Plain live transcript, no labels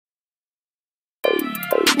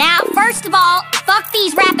First of all, fuck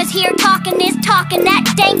these rappers here talking this, talking that.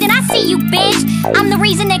 Dang, then I see you, bitch. I'm the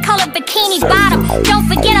reason they call it Bikini Bottom. Don't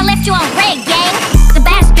forget I left you on red, gang. The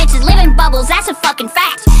baddest bitches live in bubbles, that's a fucking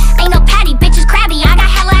fact. Ain't no patty, bitches crabby, I got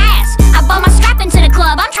hella ass. I bought my strap into the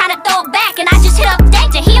club, I'm trying to throw it back. And I just hit up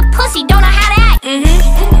Danger, he a pussy, don't know how to act.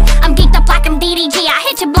 I'm geeked up like I'm DDG, I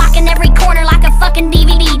hit your block in every corner like a fucking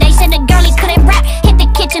DVD. They said the girlies couldn't rap, hit the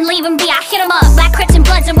kitchen, leave him be. I hit him up, Black Crips and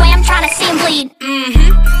Bloods and way, I'm trying to see him bleed.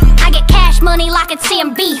 I get cash money like it's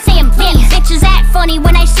CMB. Bitches act funny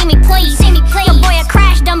when they see me please. Your boy a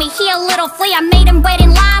crash dummy, he a little flea. I made him wait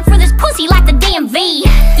in line for this pussy like the DMV.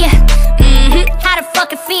 Yeah, how the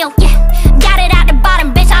fuck it feel? Yeah, got it out the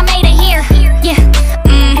bottom, bitch, I made it here. Yeah,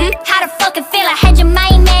 how the fuck it feel? I had your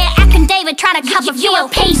main man acting David trying to cup a feel. You a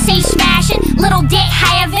PC smashing, little dick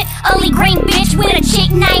having, ugly green bitch with a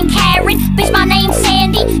chick named Karen. Bitch, my name's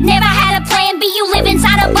Sandy, never had a plan B. You live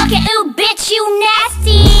inside a bucket, ooh, bitch, you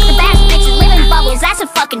nasty. The baddest bitches live in bubbles, that's a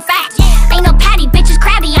fucking fact. Ain't no patty, bitches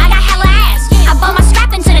crabby, I got hella ass. I bought my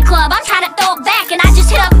strap into the club, I'm trying to throw it back. And I just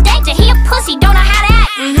hit up Danger, he a pussy, don't know how to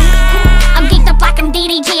act. I'm geeked up like I'm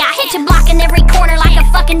DDG, I hit your block in every corner like a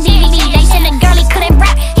fucking DVD. They said the girlie couldn't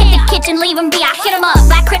rap, hit the kitchen, leave him be. I hit him up,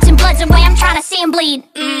 Black Crips and Bloods and way, I'm trying to see him bleed.